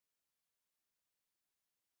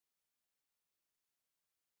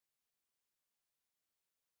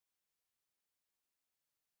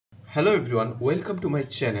Hello everyone, welcome to my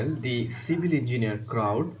channel, the Civil Engineer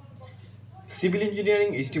Crowd. Civil engineering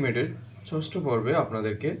এস্টিমেটের ষষ্ঠ পর্বে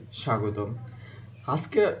আপনাদেরকে স্বাগতম।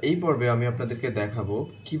 আজকে এই পর্বে আমি আপনাদেরকে দেখাবো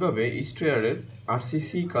কিভাবে স্টেয়ারের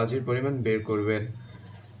আরসিসি কাজের পরিমাণ বের করবেন।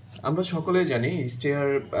 আমরা সকলেই জানি স্টেয়ার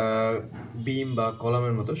বিম বা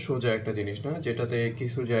কলামের মতো সোজা একটা জিনিস না, যেটাতে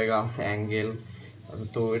কিছু জায়গা আছে অ্যাঙ্গেল।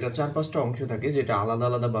 তো এটা 4-5টা অংশ থাকে যেটা আলাদা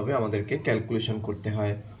আলাদাভাবে আমাদেরকে ক্যালকুলেশন করতে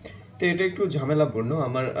হয়। তো এটা একটু ঝামেলাপূর্ণ।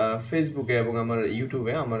 আমার ফেসবুকে এবং আমার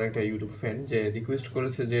ইউটিউবে আমার একটা ইউটিউব ফ্যান যে রিকোয়েস্ট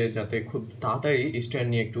করেছে যে যাতে খুব তাড়াতাড়ি স্টেয়ার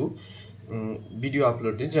নিয়ে একটু ভিডিও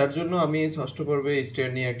আপলোড দিই, যার জন্য আমি ষষ্ঠ পর্বে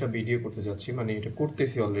স্টেয়ার নিয়ে একটা ভিডিও করতে যাচ্ছি, মানে এটা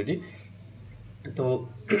করতেছি অলরেডি। তো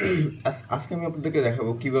আজকে আমি আপনাদেরকে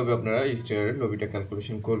দেখাবো কিভাবে আপনারা স্টেয়ারের লবিটা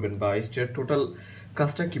ক্যালকুলেশন করবেন বা স্টেয়ার টোটাল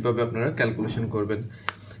কাজটা কিভাবে আপনারা ক্যালকুলেশন করবেন।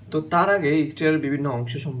 তো তার আগে স্টেয়ারের বিভিন্ন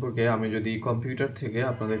অংশ সম্পর্কে আমি যদি কম্পিউটার থেকে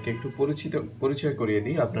আপনাদেরকে একটু পরিচয় করিয়ে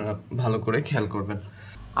দিই, আপনারা ভালো করে খেয়াল করবেন।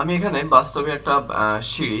 আমি এখানে বাস্তবে একটা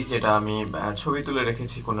সিঁড়ি, যেটা আমি ছবি তুলে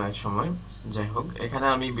রেখেছি কোনো এক সময়, যাই হোক, এখানে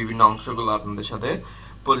আমি বিভিন্ন অংশগুলো আপনাদের সাথে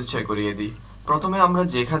পরিচয় করিয়ে দিই। প্রথমে আমরা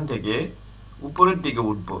যেখান থেকে উপরের দিকে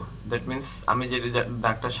উঠবো, দ্যাট মিনস আমি যে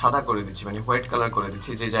দাগটা সাদা করে দিচ্ছি, মানে হোয়াইট কালার করে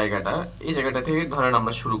দিচ্ছি, যে জায়গাটা, এই জায়গাটা থেকে ধরেন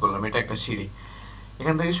আমরা শুরু করলাম। এটা একটা সিঁড়ি,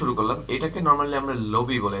 এখান থেকে শুরু করলাম। এটাকে নর্মালি আমরা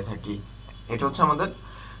লবি বলে থাকি। এটা হচ্ছে আমাদের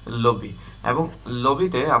লবি, এবং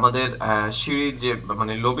লবিতে আমাদের সিঁড়ির যে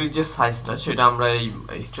মানে লবির যে সাইজটা, সেটা আমরা এই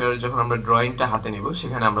স্টেয়ার যখন আমরা ড্রয়িংটা হাতে নিব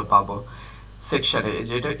সেখানে আমরা পাবো সেকশনে,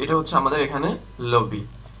 যে এটা হচ্ছে আমাদের এখানে লবি।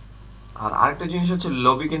 আর আরেকটা জিনিস হচ্ছে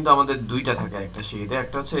লবি কিন্তু আমাদের দুইটা থাকে একটা সিঁড়িতে,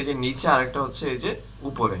 একটা হচ্ছে এই যে নিচে, আরেকটা হচ্ছে এই যে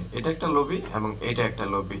উপরে। এটা একটা লবি এবং এটা একটা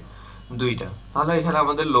লবি, দুইটা। তাহলে এখানে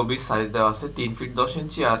আমাদের লবির সাইজ দেওয়া আছে 3 ফিট 10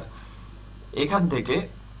 ইঞ্চি, আর এখান থেকে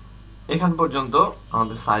এখান পর্যন্ত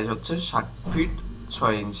আমাদের সাইজ হচ্ছে 7 ফিট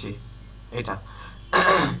 6 ইঞ্চি। এটা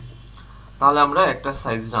তাহলে আমরা একটা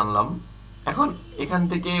সাইজ জানলাম। এখন এখান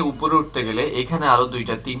থেকে উপরে উঠতে গেলে এখানে আরো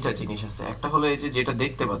তিনটা জিনিস আছে। একটা হলো এই যে যেটা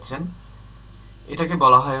দেখতে পাচ্ছেন, এটাকে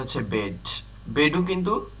বলা হয় হচ্ছে বেড। বেডও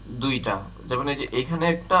কিন্তু দুইটা, যেমন এই যে এখানে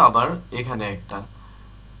একটা, আবার এখানে একটা,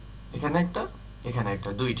 এখানে একটা, এখানে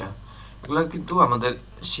একটা, দুইটা। এগুলো কিন্তু আমাদের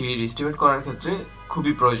সিঁড়ির এস্টিমেট করার ক্ষেত্রে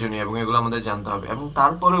খুবই প্রয়োজনীয় এবং এগুলো আমাদের জানতে হবে। এবং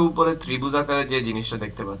তারপরে উপরে ত্রিভুজ আকারে যে জিনিসটা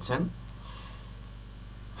দেখতে পাচ্ছেন,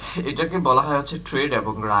 এটাকে বলা হয় হচ্ছে ট্রেড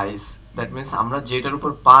এবং রাইজ। দ্যাট মিনস আমরা যেটার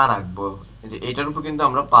উপর পা রাখবো, যে এটার উপর কিন্তু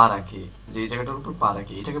আমরা পা রাখি, যে এই জায়গাটার উপর পা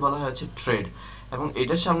রাখি, এটাকে বলা হয় হচ্ছে ট্রেড। এবং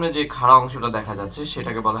এটার সামনে যে খাড়া অংশটা দেখা যাচ্ছে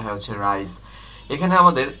সেটাকে বলা হয় হচ্ছে রাইজ। এখানে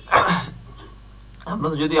আমাদের আমরা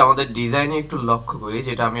যদি আমাদের ডিজাইনে একটু লক্ষ্য করি,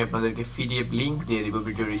 যেটা আমি আপনাদেরকে পিডিএফ লিংক দিয়ে দিব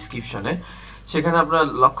ভিডিও ডেসক্রিপশনে, সেখানে আপনারা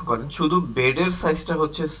লক্ষ্য করেন শুধু বেডের সাইজটা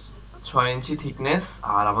হচ্ছে 6 ইঞ্চি থিকনেস,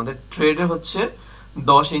 আর আমাদের ট্রেডের হচ্ছে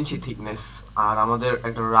 10 ইঞ্চি থিকনেস, আর আমাদের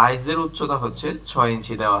একটা রাইজের উচ্চতা হচ্ছে 6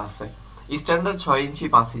 ইঞ্চি দেওয়া আছে। স্ট্যান্ডার্ড 6 ইঞ্চি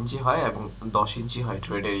 5 ইঞ্চি হয় এবং 10 ইঞ্চি হয়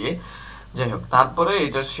ট্রেডের ইয়ে। যাই হোক, তারপরে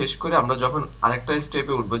এটা শেষ করে আমরা যখন আরেকটা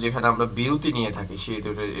স্টেপে উঠবো, যেখানে আমরা বিরতি নিয়ে থাকি সিঁড়িতে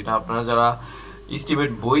উঠে, এটা আপনারা যারা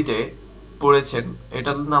এস্টিমেট বইতে পড়েছেন,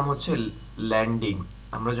 এটার নাম হচ্ছে ল্যান্ডিং।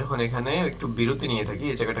 আমরা যখন এখানে একটু বিরতি নিয়ে থাকি,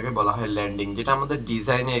 এই জায়গাটাকে বলা হয় ল্যান্ডিং। যেটা আমাদের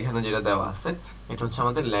ডিজাইনে এখানে যেটা দেওয়া আছে, এটা হচ্ছে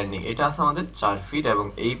আমাদের ল্যান্ডিং। এটা আছে আমাদের 4 ফিট এবং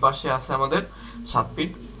এই পাশে আছে আমাদের 7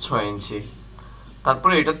 ফিট 6 ইঞ্চি।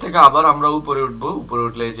 তারপরে এটার থেকে আবার আমরা উপরে উঠবো, উপরে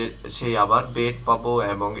উঠলে যে সেই আবার বেড পাবো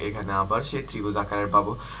এবং এখানে আবার সেই ত্রিভুজ আকারের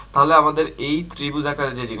পাবো। তাহলে আমাদের এই ত্রিভুজ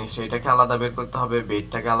আকারের যে জিনিসটা, এটাকে আলাদা বের করতে হবে,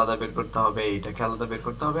 বেডটাকে আলাদা বের করতে হবে, এইটাকে আলাদা বের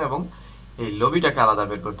করতে হবে এবং এই লবিটাকে আলাদা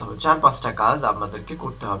বের করতে হবে। 4-5টা কাজ আপনাদেরকে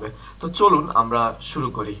করতে হবে। তো চলুন আমরা শুরু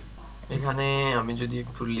করি। এখানে আমি যদি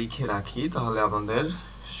একটু লিখে রাখি তাহলে আমাদের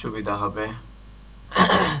সুবিধা হবে।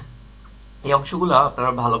 এই অংশগুলো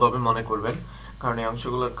আপনারা ভালোভাবে মনে করবেন, কারণ এই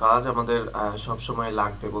অংশগুলোর কাজ আমাদের সব সময়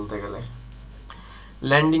লাগবে বলতে গেলে।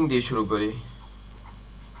 ল্যান্ডিং দিয়ে শুরু করি।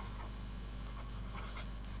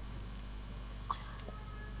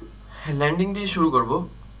 ল্যান্ডিং দিয়ে শুরু করব,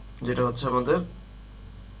 যেটা হচ্ছে আমাদের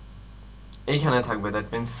এইখানে থাকবে, দ্যাট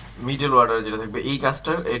মিনস মিডল ওয়ার্ডার যেটা থাকবে, এই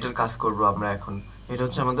কাজটার এটার কাজ করব আমরা এখন। এটা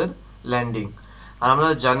হচ্ছে আমাদের ল্যান্ডিং, আর আমরা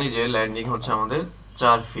জানি যে ল্যান্ডিং হচ্ছে আমাদের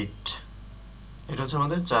 4 ফিট। এটা হচ্ছে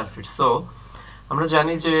আমাদের 4 ফিট। সো আমরা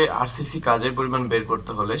জানি যে আরসিসি কাজের পরিমাণ বের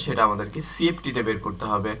করতে হলে সেটা আমাদেরকে সিএফটিতে বের করতে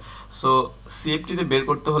হবে। সো সিএফটিতে বের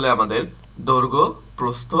করতে হলে আমাদের দৈর্ঘ্য,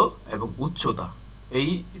 প্রস্থ এবং উচ্চতা, এই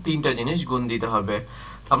তিনটা জিনিস গুণ দিতে হবে।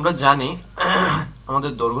 আমরা জানি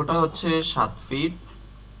আমাদের দৈর্ঘ্যটা হচ্ছে 7 ফিট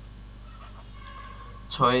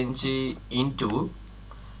 6 ইঞ্চি ইন্টু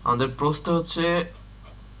আমাদের প্রস্থ হচ্ছে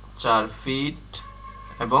 4 ফিট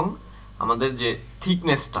এবং আমাদের যে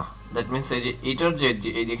থিকনেসটা, দ্যাট মিনস এই যে এটার যে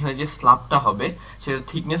এখানে যে স্ল্যাবটা হবে সেটার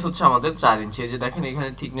থিকনেস হচ্ছে আমাদের 4 ইঞ্চি। এই যে দেখেন এখানে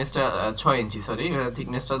থিকনেসটা 6 ইঞ্চি, সরি, এখানে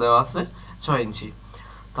থিকনেসটা দেওয়া আছে 6 ইঞ্চি,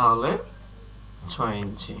 তাহলে 6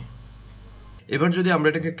 ইঞ্চি। এবার যদি আমরা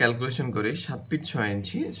এটাকে ক্যালকুলেশন করি 7 ফিট 6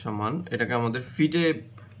 ইঞ্চি সমান, এটাকে আমাদের ফিটে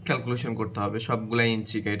ক্যালকুলেশন করতে হবে সবগুলা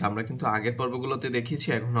ইঞ্চিকে। এটা আমরা কিন্তু আগের পর্বগুলোতে দেখিয়েছি,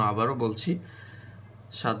 এখনো আবারও বলছি।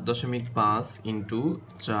 7.5 ইন্টু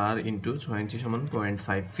 4 ইন্টু 6 ইঞ্চি সমান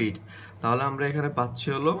 0.5 ফিট। তাহলে আমরা এখানে পাচ্ছি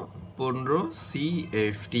হলো 15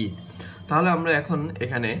 CFT। তাহলে আমরা এখন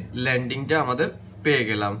এখানে ল্যান্ডিংটা আমাদের পেয়ে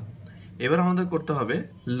গেলাম। এবার আমাদের করতে হবে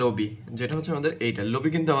লবি, যেটা হচ্ছে আমাদের এইটা। লবি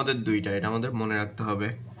কিন্তু আমাদের দুইটা, এটা আমাদের মনে রাখতে হবে।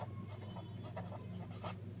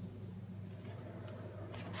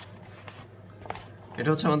 এটা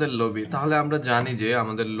হচ্ছে আমাদের লবি। তাহলে আমরা জানি যে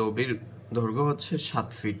আমাদের লবির দৈর্ঘ্য হচ্ছে 7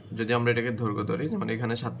 ফিট। যদি আমরা এটাকে দৈর্ঘ্য ধরি, যেমন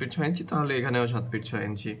এখানে 7 ফিট 6 ইঞ্চি, তাহলে এখানেও 7 ফিট 6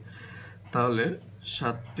 ইঞ্চি। তাহলে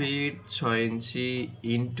 7 ফিট 6 ইঞ্চি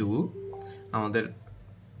ইন্টু আমাদের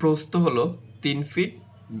প্রস্থ হলো 3 ফিট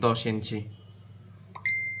 10 ইঞ্চি।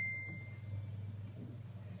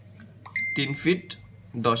 3 ফিট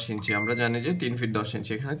 10 ইঞ্চি, আমরা জানি যে 3 ফিট 10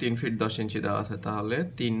 ইঞ্চি, এখানে 3 ফিট 10 ইঞ্চি দেওয়া আছে। তাহলে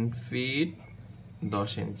 3 ফিট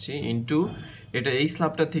 10 ইঞ্চি ইন্টু এটা, এই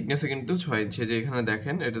স্ল্যাবটার থিকনেসে কিন্তু 6 ইঞ্চি, যে এখানে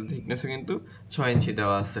দেখেন এটার থিকনেসে কিন্তু 6 ইঞ্চি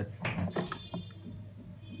দেওয়া আছে।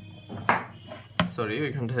 সরি,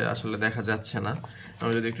 ওইখানটায় আসলে দেখা যাচ্ছে না,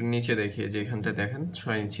 আমরা যদি একটু নিচে দেখি, যে এখানটায় দেখেন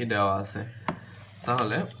 6 ইঞ্চি দেওয়া আছে।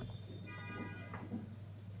 তাহলে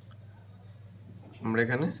আমরা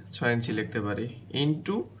এখানে 6 ইঞ্চি লিখতে পারি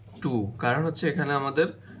ইন্টু 2, কারণ হচ্ছে এখানে আমাদের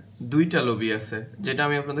দুইটা লবি আছে, যেটা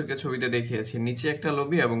আমি আপনাদেরকে ছবিতে দেখিয়েছি। নিচে একটা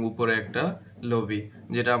লবি এবং উপরে একটা লবি,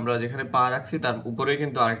 যেটা আমরা যেখানে পা রাখছি তার উপরে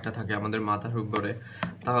কিন্তু আরেকটা থাকে আমাদের মাথার উপরে।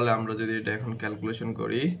 তাহলে আমরা যদি এটা এখন ক্যালকুলেশন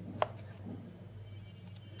করি,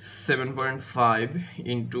 7.5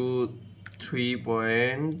 ইন্টু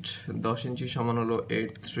 3.10 ইঞ্চি সমান হলো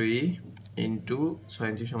 83 ইন্টু 6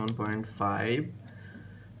 ইঞ্চি সমান 0.5,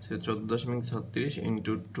 14.36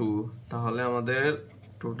 ইন্টু 2। তাহলে আমাদের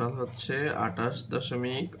টোটাল হচ্ছে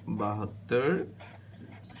 28.72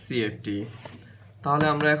 CFT। তাহলে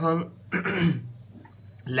আমরা এখন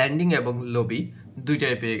ল্যান্ডিং এবং লবি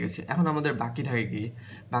দুইটাই পেয়ে গেছি। এখন আমাদের বাকি থাকে কি?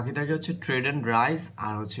 বাকি থাকে হচ্ছে ট্রেড অ্যান্ড রাইজ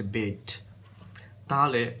আর হচ্ছে বেড।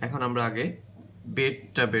 তাহলে এখন আমরা আগে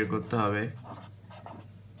বেডটা বের করতে হবে।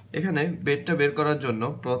 এখানে বেডটা বের করার জন্য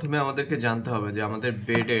প্রথমে আমাদেরকে জানতে হবে যে আমাদের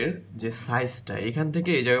বেডের যে সাইজটা, এখান থেকে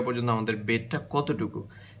এই জায়গা পর্যন্ত আমাদের বেডটা কতটুকু,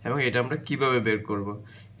 এবং এটা আমরা কিভাবে বের করব।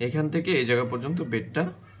 এখান থেকে এই জায়গা পর্যন্ত বেডটা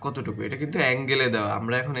কতটুকু, এটা কিন্তু অ্যাঙ্গেলে দেওয়া।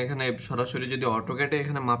 আমরা এখন এখানে সরাসরি যদি অটোক্যাডে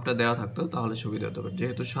এখানে মাপটা দেওয়া থাকতো তাহলে সুবিধা হতো,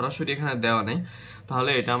 যেহেতু সরাসরি এখানে দেওয়া নেই,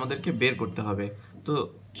 তাহলে এটা আমাদেরকে বের করতে হবে। তো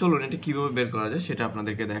চলুন এটা কিভাবে বের করা যায় সেটা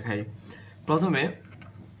আপনাদেরকে দেখাই। প্রথমে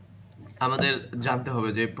আমাদের জানতে হবে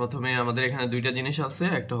যে প্রথমে আমাদের এখানে দুইটা জিনিস আছে,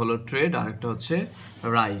 একটা হলো ট্রেড আর একটা হচ্ছে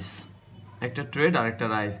রাইজ। একটা ট্রেড আর একটা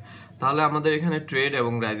রাইজ। তাহলে আমাদের এখানে ট্রেড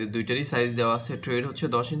এবং রাইজের দুইটারই সাইজ দেওয়া আছে। ট্রেড হচ্ছে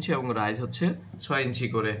 10 ইঞ্চি এবং রাইজ হচ্ছে 6 ইঞ্চি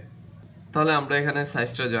করে। তাহলে আমরা এখানে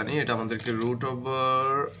সাইজটা জানি, এটা আমাদেরকে রুট ওভার,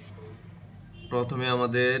 প্রথমে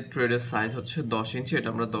আমাদের ট্রেডের সাইজ হচ্ছে 10 ইঞ্চি, এটা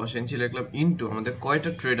আমরা 10 ইঞ্চি লিখলাম, ইন্টু আমাদের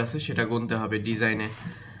কয়টা ট্রেড আছে সেটা গুনতে হবে ডিজাইনে।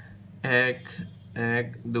 1 1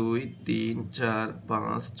 2 3 4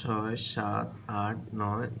 5 6 7 8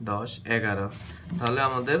 9 10 11। তাহলে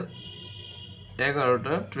আমাদের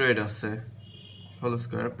 11টা ট্রেড আছে হোল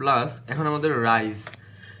স্কয়ার। প্লাস এখন আমাদের রাইজ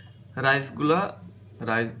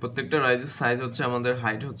প্রত্যেকটা রাইজের সাইজ হচ্ছে, আমাদের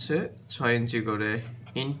হাইট হচ্ছে 6 ইঞ্চি করে,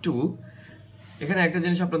 ইন্টু এখানে একটা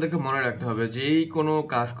জিনিস আপনাদেরকে মনে রাখতে হবে, যেই কোনো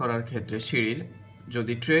কাজ করার ক্ষেত্রে সিঁড়ির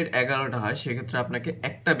যদি ট্রেড 11টা হয় সেক্ষেত্রে আপনাকে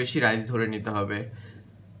একটা বেশি রাইজ ধরে নিতে হবে।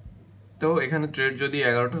 তো এখানে ট্রেড যদি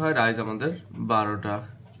 11টা হয়, রাইজ আমাদের 12টা।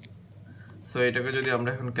 সো এটাকে যদি আমরা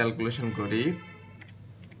এখন ক্যালকুলেশন করি,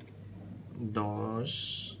 10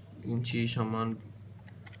 ইঞ্চি সমান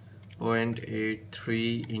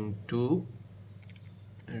 0.83 ইন্টু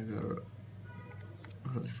 11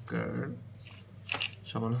 হোল স্কয়ার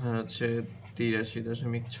সমান হয় হচ্ছে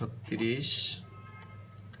 83.36,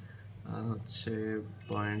 আর হচ্ছে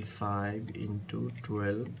 0.5 ইন্টু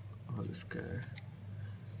 12 হোল স্কয়ার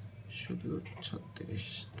শুধু 36।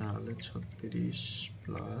 তাহলে 36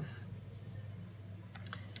 প্লাস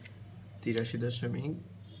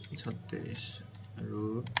 83.36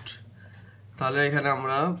 রুট। তাহলে এখানে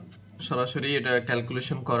আমরা সরাসরি এটা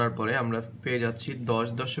ক্যালকুলেশন করার পরে আমরা পেয়ে যাচ্ছি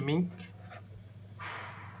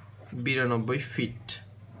 10.92 ফিট।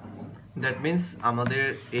 দ্যাট মিন্স আমাদের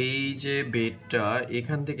এই যে বেডটা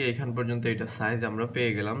এখান থেকে এখান পর্যন্ত এটা সাইজ আমরা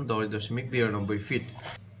পেয়ে গেলাম 10.92 ফিট।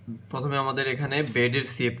 প্রথমে আমাদের এখানে বেডের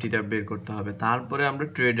সিএফটিটা বের করতে হবে, তারপরে আমরা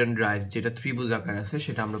ট্রেড অ্যান্ড রাইজ যেটা ত্রিভুজ আকার আছে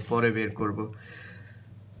সেটা আমরা পরে বের করব।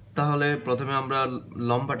 তাহলে প্রথমে আমরা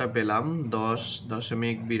লম্বাটা পেলাম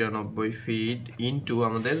 10.92 ফিট, ইন্টু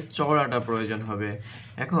আমাদের চওড়াটা প্রয়োজন হবে।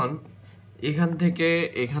 এখন এখান থেকে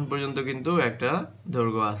এখান পর্যন্ত কিন্তু একটা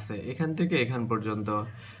দৈর্ঘ্য আছে, এখান থেকে এখান পর্যন্ত।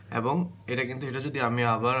 এবং এটা কিন্তু এটা যদি আমি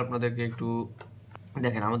আবার আপনাদেরকে একটু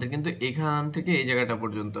দেখেন, আমাদের কিন্তু এখান থেকে এই জায়গাটা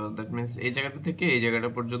পর্যন্ত, দ্যাট মিন্স এই জায়গাটা থেকে এই জায়গাটা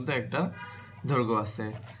পর্যন্ত একটা দৈর্ঘ্য আছে।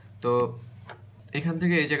 তো এখান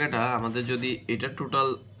থেকে এই জায়গাটা আমাদের যদি এটা টোটাল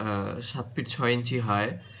 7 ফিট 6 ইঞ্চি হয়,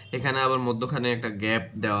 এখানে আবার মধ্যখানে একটা গ্যাপ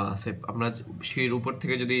দেওয়া আছে। আমরা সিঁড়ির উপর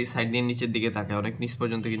থেকে যদি সাইড দিয়ে নিচের দিকে তাকাই, অনেক নিচ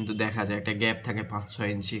পর্যন্ত কিন্তু দেখা যায় একটা গ্যাপ থাকে 5-6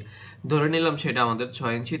 ইঞ্চি। ধরে নিলাম সেটা আমাদের 6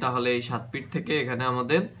 ইঞ্চি, তাহলে এই 7 ফিট থেকে এখানে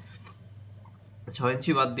আমাদের 6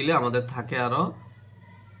 ইঞ্চি বাদ দিলে আমাদের থাকে আরো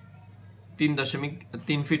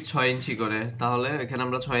 3 ফিট 6 ইঞ্চি করে। তাহলে এখানে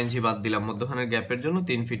আমরা 6 ইঞ্চি বাদ দিলাম মধ্যখানের গ্যাপের জন্য,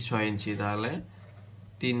 3 ফিট 6 ইঞ্চি। তাহলে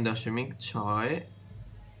 3.6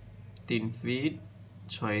 3 ফিট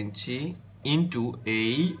 6 ইঞ্চি ইনটু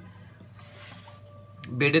এই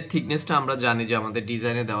বেডের থিকনেসটা আমরা জানি যে আমাদের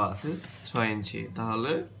ডিজাইনে দেওয়া আছে 6 ইঞ্চি,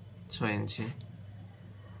 তাহলে 6 ইঞ্চি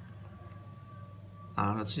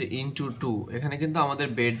আর হচ্ছে ইনটু 2। এখানে কিন্তু আমাদের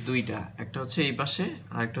বেড দুইটা, একটা হচ্ছে এই পাশে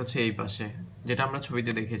আর একটা হচ্ছে এই পাশে, যেটা আমরা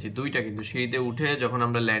ছবিতে দেখেছি দুইটা, কিন্তু সিঁড়িতে উঠে যখন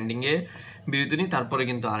আমরা ল্যান্ডিং এ বিরতি নিই তারপরে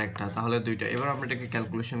কিন্তু আরেকটা, তাহলে দুইটা। এবার আমরা এটাকে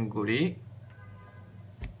ক্যালকুলেশন করি।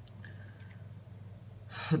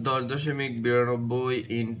 10.92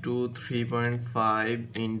 ইন্টু 3.5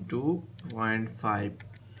 ইন্টু 0.5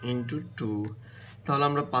 ইন্টু 2, তাহলে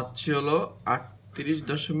আমরা পাচ্ছি হলো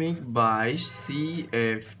 38.22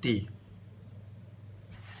 CFT।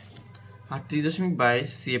 38.22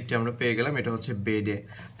 CFT আমরা পেয়ে গেলাম, এটা হচ্ছে বেডে।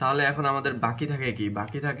 তাহলে এখন আমাদের বাকি থাকে কি?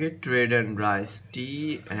 বাকি থাকে trade and rice,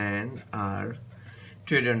 T&R,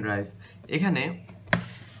 trade and rice. এখানে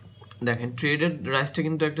দেখেন ট্রেডেড রাইসটা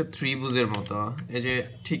কিন্তু একটা ত্রিভুজের মতো, এই যে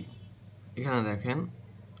ঠিক এখানে দেখেন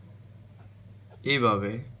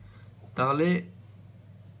এইভাবে। তাহলে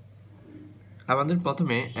আমাদের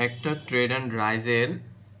প্রথমে একটা ট্রেড অ্যান্ড রাইজের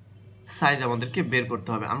সাইজ আমাদেরকে বের করতে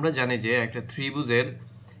হবে। আমরা জানি যে একটা ত্রিভুজের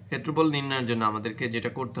ক্ষেত্রফল নির্ণয়ের জন্য আমাদেরকে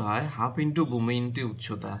যেটা করতে হয় হাফ ইন্টু ভূমি ইন্টু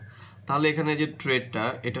উচ্চতা। তাহলে এখানে যে ট্রেডটা,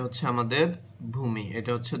 এটা হচ্ছে আমাদের ভূমি,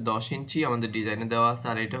 এটা হচ্ছে 10 ইঞ্চি আমাদের ডিজাইনে দেওয়া আছে,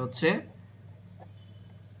 আর এটা হচ্ছে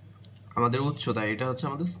আমাদের উচ্চতা, এটা হচ্ছে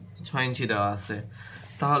আমাদের 6 ইঞ্চি দেওয়া আছে।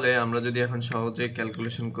 তাহলে আমরা যদি এখন সহজে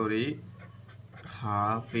ক্যালকুলেশন করি,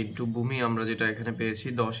 হাফ ইন্টু ভূমি আমরা যেটা এখানে পেয়েছি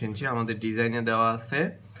 10 ইঞ্চি, আমাদের ডিজাইনে দেওয়া আছে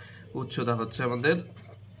উচ্চতা হচ্ছে আমাদের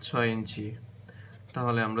 6 ইঞ্চি।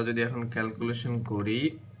 তাহলে আমরা যদি এখন ক্যালকুলেশন করি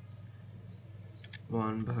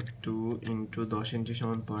 1/2 ইন্টু 10 ইঞ্চি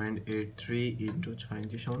সমান 0.83 ইন্টু 6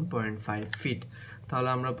 ইঞ্চি সমান 0.5 ফিট, তাহলে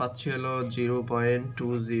আমরা পাচ্ছি হলো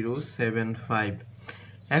 0.2075।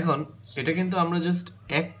 এখন এটা কিন্তু আমরা জাস্ট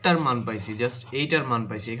একটার মান পাইছি, জাস্ট এইটার মান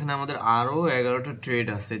পাইছি। এখানে আমাদের আরো 11টা ট্রেড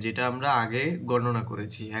আছে যেটা আমরা আগে গণনা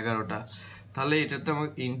করেছি 11টা, তাহলে এটাতে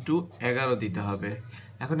আমাকে ইনটু 11 দিতে হবে।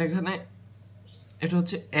 এখন এখানে এটা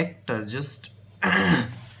হচ্ছে একটার জাস্ট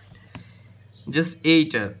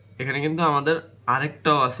এইটার, এখানে কিন্তু আমাদের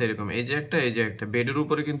আরেকটাও আছে এরকম, এই যে একটা এই যে একটা, বেডের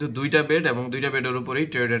উপরে কিন্তু দুইটা বেড এবং দুইটা বেডের উপরেই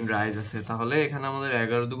ট্রেড অ্যান্ড রাইজ আছে। তাহলে এখানে আমাদের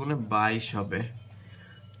 11 দুগুণে 22 হবে,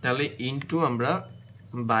 তাহলে ইনটু আমরা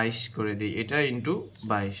 22 করে দিই, এটা ইনটু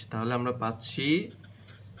 22, তাহলে আমরা পাচ্ছি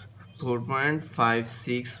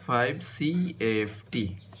 4.565 CFT।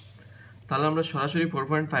 তাহলে আমরা সরাসরি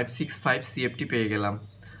 4.565 CFT পেয়ে গেলাম।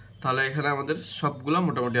 তাহলে এখানে আমাদের সবগুলো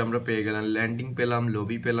মোটামুটি আমরা পেয়ে গেলাম, ল্যান্ডিং পেলাম,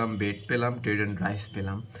 লবি পেলাম, বেড পেলাম, ট্রেড অ্যান্ড রাইস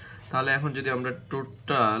পেলাম। তাহলে এখন যদি আমরা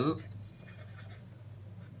টোটাল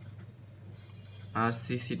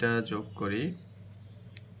RCCটা যোগ করি,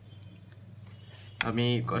 আমি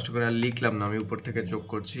কষ্ট করে আর লিখলাম না, আমি উপর থেকে যোগ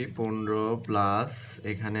করছি, 15 প্লাস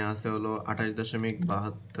এখানে আছে হলো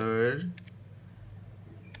 28.72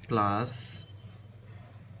 প্লাস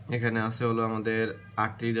এখানে আছে হলো আমাদের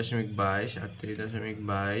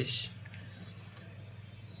 38.22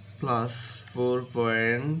 প্লাস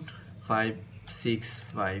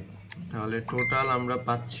 4.565, তাহলে টোটাল আমরা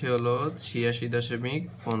পাচ্ছি হলো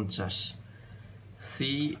 86.50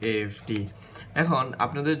 CFT। এখন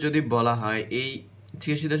আপনাদের যদি বলা হয় এই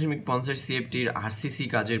 86.50 CFTর RCC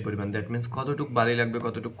কাজের পরিমাণ, দ্যাট মিন্স কতটুকু বালি লাগবে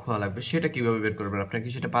কতটুকু খোয়া লাগবে, সেটা কিভাবে বের করবেন? আপনারা কি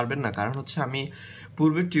সেটা পারবেন না? কারণ হচ্ছে আমি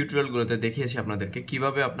পূর্বের টিউটোরিয়ালগুলোতে দেখিয়েছি আপনাদেরকে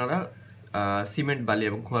কিভাবে আপনারা সিমেন্ট বালি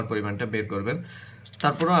এবং খোয়ার পরিমাণটা বের করবেন।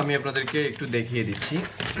 তারপরেও আমি আপনাদেরকে একটু দেখিয়ে দিচ্ছি।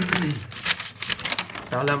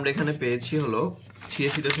 তাহলে আমরা এখানে পেয়েছি হলো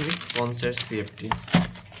 86.50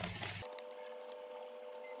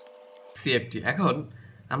 CFT। এখন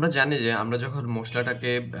আমরা জানি যে আমরা যখন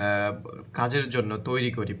মশলাটাকে কাজের জন্য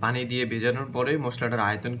তৈরি করি, পানি দিয়ে ভেজানোর পরে মশলাটার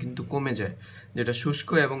আয়তন কিন্তু কমে যায়, যেটা শুষ্ক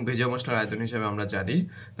এবং ভেজা মশলার আয়তন হিসেবে আমরা জানি,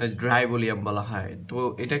 ড্রাই ভলিউম বলা হয়। তো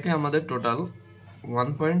এটাকে আমাদের টোটাল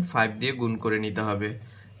 1.5 দিয়ে গুণ করে নিতে হবে,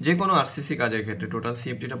 যে কোনো আরসিসি কাজের ক্ষেত্রে টোটাল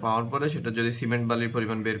সিএফটিটা পাওয়ার পরে সেটা যদি সিমেন্ট বালির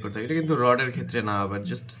পরিমাণ বের করতে হয়, এটা কিন্তু রডের ক্ষেত্রে না, আবার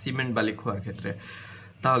জাস্ট সিমেন্ট বালি খোয়ার ক্ষেত্রে।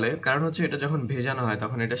 তাহলে কারণ হচ্ছে এটা যখন ভেজানো হয়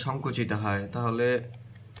তখন এটা সংকুচিত হয়, তাহলে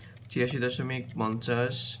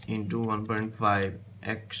 ৮৬.৫০ ইন্টু 1.5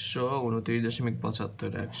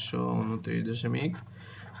 ১২৯.৭৫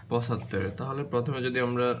 ১২৯.৭৫। তাহলে প্রথমে যদি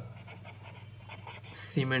আমরা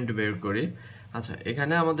সিমেন্ট বের করি, আচ্ছা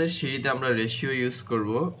এখানে আমাদের সিঁড়িতে আমরা রেশিও ইউজ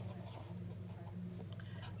করব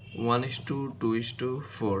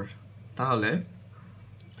 1:2:4। তাহলে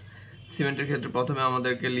সিমেন্টের ক্ষেত্রে প্রথমে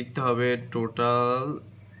আমাদেরকে লিখতে হবে total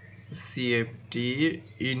CFT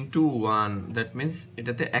into 1, that means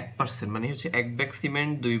এটাতে 1%, মানে হচ্ছে 1 ব্যাগ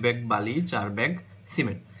সিমেন্ট, 2 ব্যাগ বালি, 4 ব্যাগ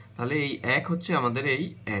সিমেন্ট। তাহলে এই 1 হচ্ছে আমাদের এই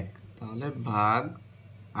 1, তাহলে ভাগ,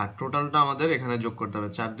 আর টোটালটা আমাদের এখানে যোগ করতে হবে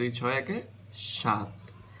 4 2 6 1 7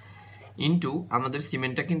 ইন্টু আমাদের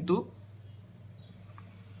সিমেন্টটা কিন্তু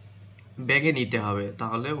ব্যাগে নিতে হবে,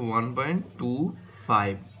 তাহলে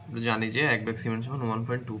 1.25। জানি যে 1 ব্যাগ সিমেন্ট সমান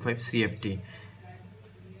 1.25 সিএফটি।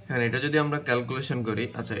 হ্যাঁ, এটা যদি আমরা ক্যালকুলেশন করি,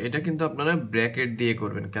 আচ্ছা এটা কিন্তু আপনারা ব্র্যাকেট দিয়ে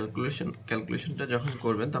করবেন, ক্যালকুলেশনটা যখন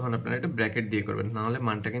করবেন তখন আপনারা এটা ব্র্যাকেট দিয়ে করবেন, নাহলে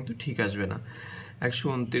মানটা কিন্তু ঠিক আসবে না।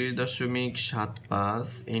 ১২৯.৭৫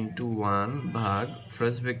 ইন্টু 1 ভাগ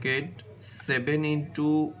ফার্স্ট ব্র্যাকেট 7 ইন্টু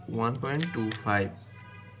 1.25,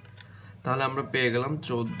 তাহলে আমরা পেয়ে গেলাম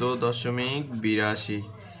 ১৪.৮২।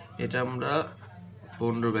 এটা আমরা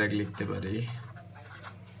 15 ব্যাগ লিখতে পারি।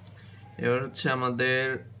 এবার হচ্ছে আমাদের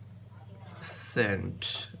সেন্ট,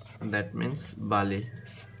 দ্যাট মিনস বালি।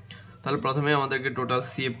 তাহলে প্রথমে আমাদেরকে টোটাল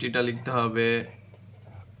সিএফটিটা লিখতে হবে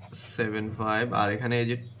 75, আর এখানে এই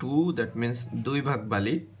যে 2, দ্যাট মিনস 2 ভাগ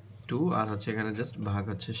বালি 2, আর হচ্ছে এখানে জাস্ট ভাগ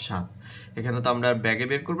হচ্ছে 7। এখানে তো আমরা ব্যাগে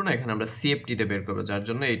বের করবো না, এখানে আমরা সিএফটিতে বের করবো, যার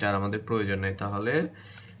জন্য এটা আর আমাদের প্রয়োজন নেই। তাহলে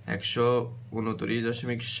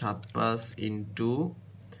 ১২৯.৭৫ ইন্টু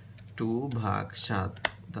 2 ভাগ 7,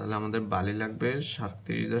 তাহলে আমাদের বালি লাগবে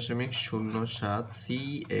 ৩৭.০৭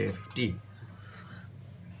 সিএফটি।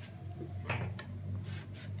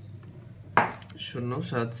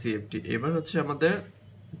 ০৭ সিএফটি। এবার হচ্ছে আমাদের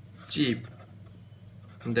চিপ,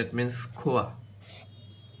 দ্যাট মিনস খোয়া।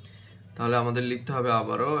 তাহলে আমাদের লিখতে হবে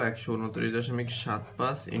আবারও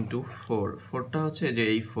 ১২৯.৭৫ ইন্টু 4, 4টা হচ্ছে যে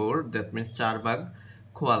এই 4, দ্যাট মিনস 4 ভাগ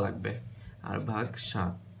খোয়া লাগবে, আর ভাগ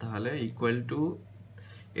 7, তাহলে ইকুয়াল টু,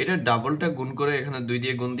 এটা ডাবলটা গুণ করে এখানে 2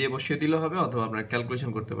 দিয়ে গুণ দিয়ে বসিয়ে দিলে হবে, অথবা আপনারা ক্যালকুলেশন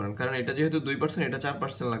করতে পারেন, কারণ এটা যেহেতু 2%, এটা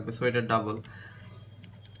 4% লাগবে, সো এটা ডাবল।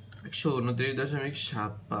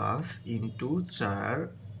 ১২৯.৭৫ ইন্টু 4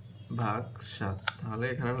 ভাগ 7, তাহলে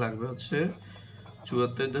এখানে লাগবে হচ্ছে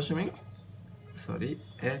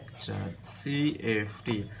 ৭৪.14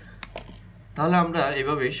 সিএফটি। তাহলে আমরা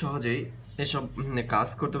এভাবে সহজেই এসব কাজ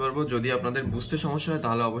করতে পারবো। যদি আপনাদের বুঝতে সমস্যা হয়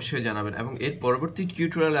তাহলে অবশ্যই জানাবেন, এবং এর পরবর্তী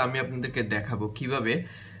টিউটোরিয়ালে আমি আপনাদেরকে দেখাবো কিভাবে,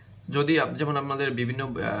 যদি যেমন আপনাদের বিভিন্ন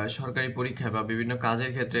সরকারি পরীক্ষায় বা বিভিন্ন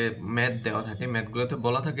কাজের ক্ষেত্রে ম্যাথ দেওয়া থাকে, ম্যাথগুলোতে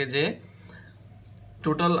বলা থাকে যে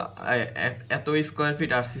টোটাল এত স্কোয়ার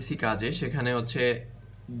ফিট আরসিসি কাজে সেখানে হচ্ছে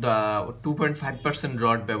 2.5%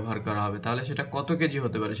 রড ব্যবহার করা হবে, তাহলে সেটা কত কেজি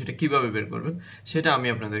হতে পারে, সেটা কিভাবে বের করবেন, সেটা আমি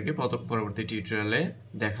আপনাদেরকে পরবর্তী টিউটোরিয়ালে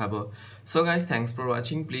দেখাবো। So guys, thanks for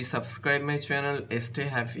watching, please subscribe my channel, stay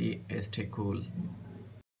happy, stay cool.